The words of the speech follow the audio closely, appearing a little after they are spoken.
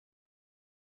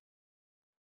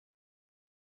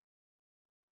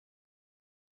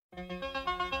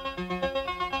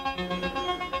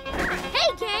Hey,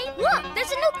 Kay, look,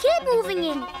 there's a new kid moving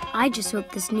in. I just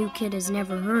hope this new kid has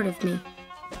never heard of me.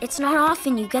 It's not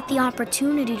often you get the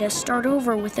opportunity to start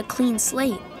over with a clean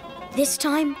slate. This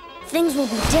time, things will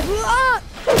be different.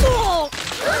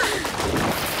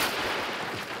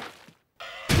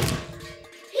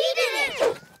 He did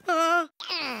it!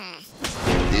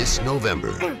 This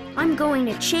November, I'm going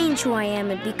to change who I am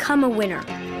and become a winner.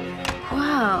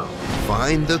 Wow.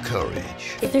 find the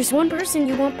courage If there's one person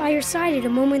you want by your side at a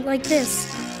moment like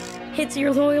this, it's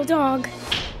your loyal dog.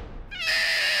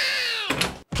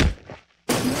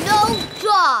 No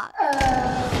dog!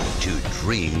 to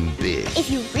dream big.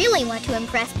 If you really want to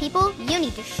impress people, you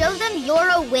need to show them you're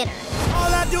a winner.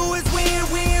 All I do is win,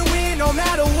 win, win, no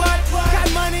matter what.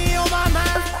 Got money on my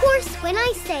mind. Of course, when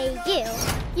I say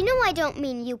you know I don't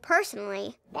mean you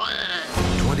personally.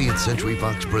 20th Century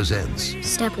Fox presents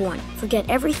Step 1. Forget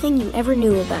everything you ever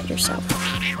knew about yourself.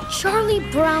 Charlie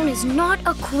Brown is not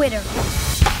a quitter.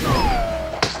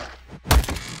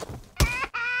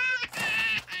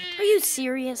 Are you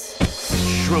serious?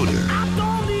 Schroeder,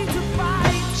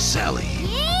 Sally,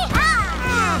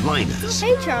 Linus,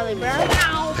 Hey, Charlie Brown.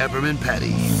 Peppermint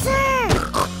Patty,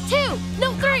 2,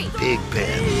 no 3. Pig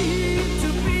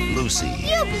Pen, Lucy,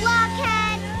 You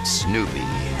blockhead. Snoopy,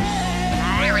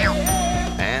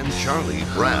 and Charlie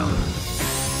Brown.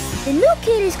 The new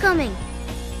kid is coming.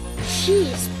 She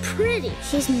is pretty.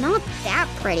 She's not that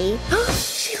pretty.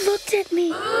 She looked at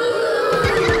me.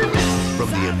 From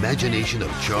the imagination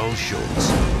of Charles Schultz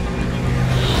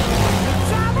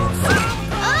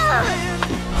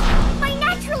Ugh! My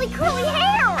naturally curly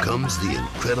hair. comes the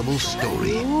incredible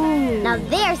story Now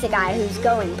there's a guy who's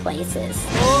going places.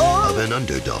 of an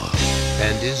underdog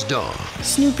and his dog.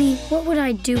 Snoopy, what would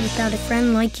I do without a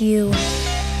friend like you?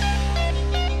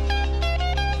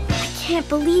 I can't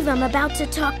believe I'm about to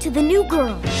talk to the new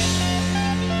girl.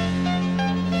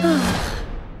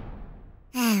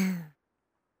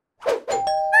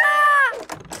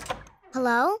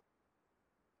 Hello?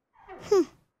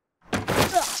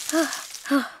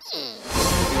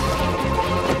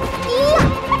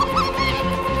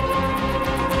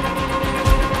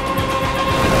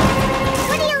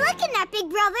 What are you looking at, big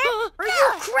brother? Are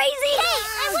you crazy? Hey,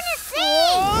 I want to see!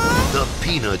 The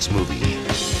Peanuts Movie.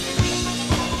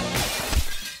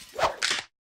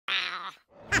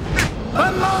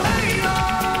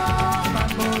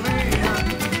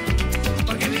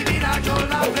 Porque mi vida yo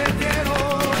la prefiero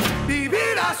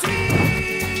vivir así.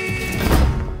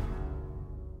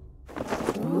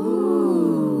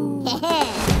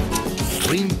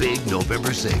 Dream big November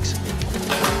 6th.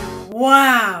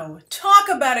 Wow! Talk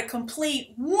about a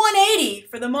complete 180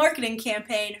 for the marketing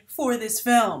campaign for this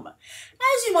film.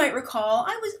 As you might recall,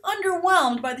 I was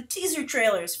underwhelmed by the teaser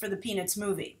trailers for the Peanuts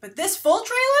movie. But this full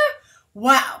trailer?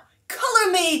 Wow!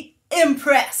 Color me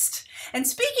impressed! And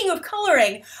speaking of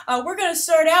coloring, we're going to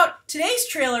start out today's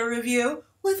trailer review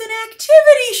with an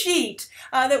activity sheet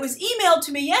that was emailed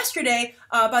to me yesterday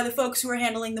by the folks who are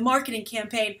handling the marketing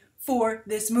campaign for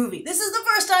this movie. This is the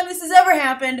first time this has ever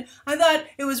happened. I thought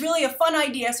it was really a fun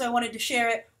idea, so I wanted to share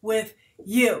it with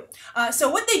you. So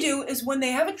what they do is when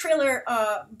they have a trailer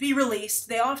be released,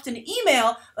 they often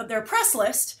email their press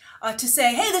list to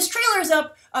say, hey, this trailer is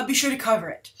up, be sure to cover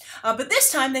it. But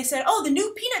this time they said, oh, the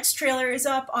new Peanuts trailer is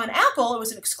up on Apple. It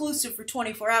was an exclusive for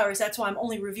 24 hours. That's why I'm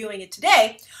only reviewing it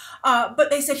today.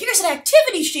 But they said, here's an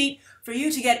activity sheet for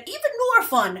you to get even more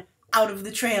fun out of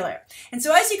the trailer. And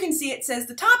so as you can see, it says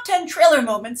the top 10 trailer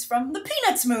moments from the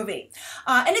Peanuts movie.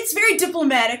 And it's very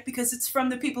diplomatic because it's from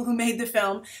the people who made the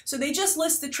film. So they just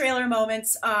list the trailer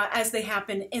moments as they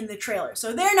happen in the trailer.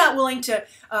 So they're not willing to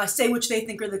say which they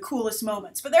think are the coolest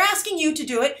moments. But they're asking you to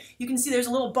do it. You can see there's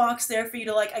a little box there for you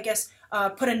to, like, I guess,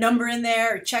 put a number in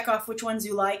there or check off which ones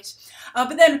you liked.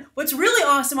 But then what's really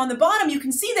awesome on the bottom, you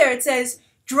can see there it says,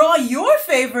 draw your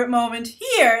favorite moment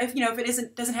here if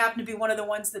it doesn't happen to be one of the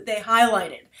ones that they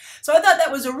highlighted. So I thought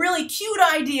that was a really cute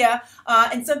idea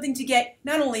and something to get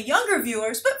not only younger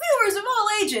viewers, but viewers of all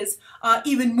ages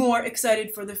even more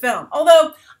excited for the film.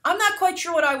 Although I'm not quite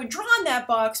sure what I would draw in that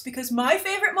box because my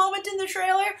favorite moment in the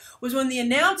trailer was when the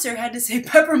announcer had to say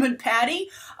Peppermint Patty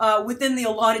within the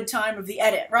allotted time of the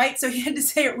edit, right? So he had to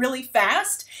say it really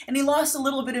fast and he lost a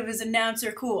little bit of his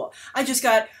announcer cool. I just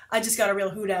got a real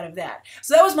hoot out of that.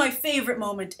 So that was my favorite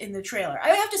moment in the trailer. I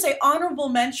have to say honorable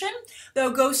mention,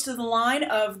 though, goes to the line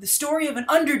of the story of an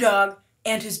underdog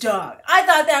and his dog. I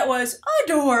thought that was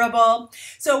adorable.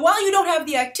 So while you don't have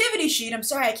the activity sheet, I'm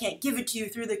sorry I can't give it to you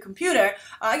through the computer.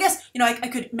 I guess, I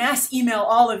could mass email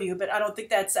all of you, but I don't think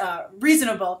that's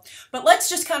reasonable. But let's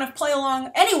just kind of play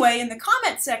along anyway in the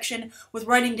comment section with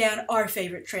writing down our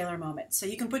favorite trailer moments. So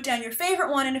you can put down your favorite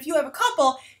one, and if you have a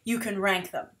couple, you can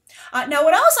rank them. Now,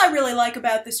 what else I really like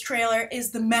about this trailer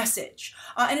is the message.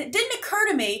 And it didn't occur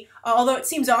to me, although it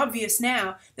seems obvious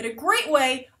now, that a great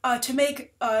way to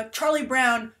make Charlie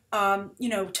Brown,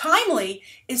 timely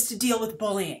is to deal with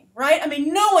bullying, right? I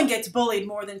mean, no one gets bullied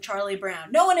more than Charlie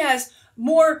Brown. No one has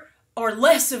more or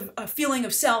less of a feeling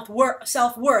of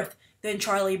self-worth than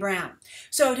Charlie Brown.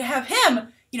 So to have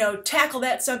him, tackle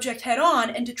that subject head on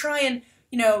and to try and,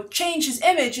 change his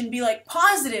image and be like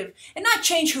positive and not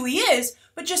change who he is,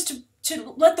 but just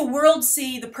to let the world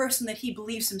see the person that he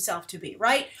believes himself to be,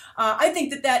 right? I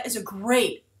think that is a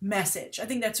great message. I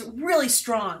think that's really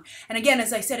strong. And again,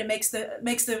 as I said, it makes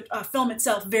the film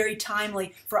itself very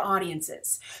timely for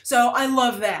audiences. So I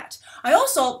love that. I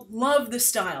also love the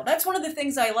style. That's one of the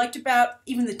things I liked about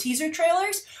even the teaser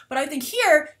trailers, but I think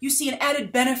here you see an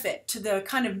added benefit to the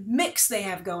kind of mix they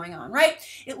have going on, right?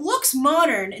 It looks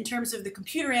modern in terms of the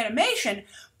computer animation,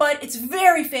 but it's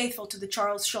very faithful to the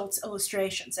Charles Schulz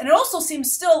illustrations. And it also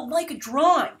seems still like a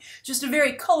drawing, just a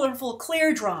very colorful,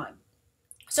 clear drawing.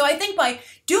 So I think by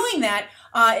doing that,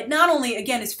 it not only,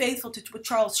 again, is faithful to what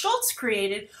Charles Schulz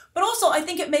created, but also I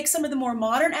think it makes some of the more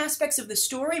modern aspects of the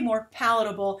story more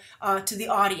palatable to the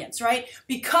audience, right?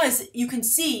 Because you can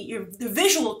see the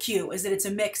visual cue is that it's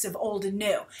a mix of old and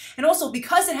new. And also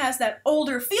because it has that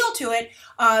older feel to it,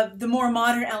 the more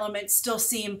modern elements still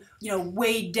seem,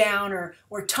 weighed down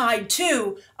or tied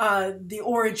to the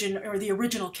origin or the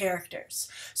original characters.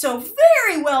 So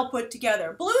very well put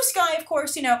together. Blue Sky, of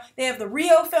course, they have the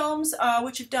Rio films,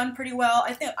 which have done pretty well.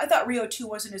 I thought Rio 2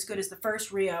 wasn't as good as the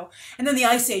first Rio. And then the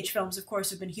Ice Age films, of course,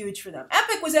 have been huge for them.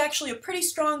 Epic was actually a pretty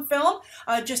strong film,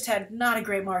 just had not a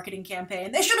great marketing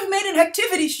campaign. They should have made an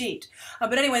activity sheet.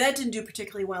 But anyway, that didn't do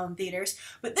particularly well in theaters.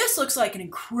 But this looks like an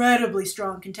incredibly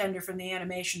strong contender from the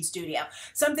animation studio.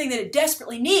 Something that it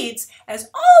desperately needs, as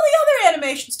all the other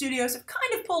animation studios have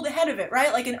kind of pulled ahead of it,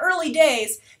 right? Like in early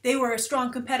days, they were a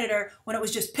strong competitor when it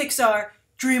was just Pixar,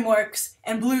 DreamWorks,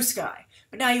 and Blue Sky.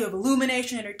 But now you have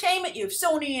Illumination Entertainment, you have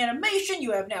Sony Animation,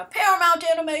 you have now Paramount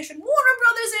Animation, Warner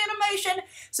Brothers Animation,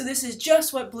 so this is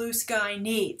just what Blue Sky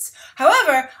needs.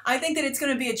 However, I think that it's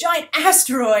going to be a giant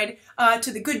asteroid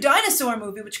to the Good Dinosaur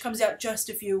movie, which comes out just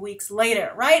a few weeks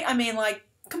later, right? I mean, like,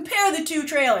 compare the two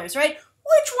trailers, right?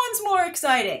 Which one's more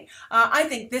exciting? I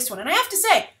think this one. And I have to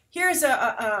say, here's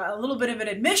a little bit of an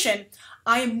admission.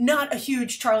 I am not a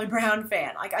huge Charlie Brown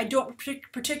fan. Like, I don't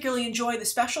particularly enjoy the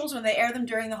specials when they air them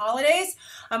during the holidays.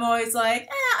 I'm always like,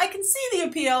 I can see the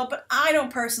appeal, but I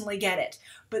don't personally get it.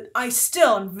 But I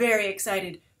still am very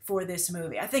excited for this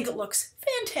movie. I think it looks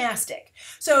fantastic.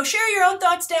 So share your own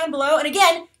thoughts down below. And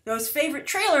again, those favorite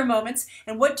trailer moments,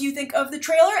 and what do you think of the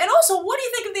trailer? And also, what do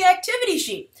you think of the activity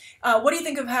sheet? What do you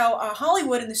think of how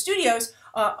Hollywood and the studios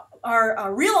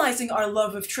are realizing our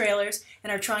love of trailers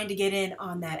and are trying to get in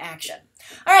on that action?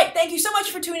 All right, thank you so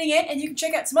much for tuning in, and you can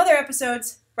check out some other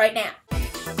episodes right now.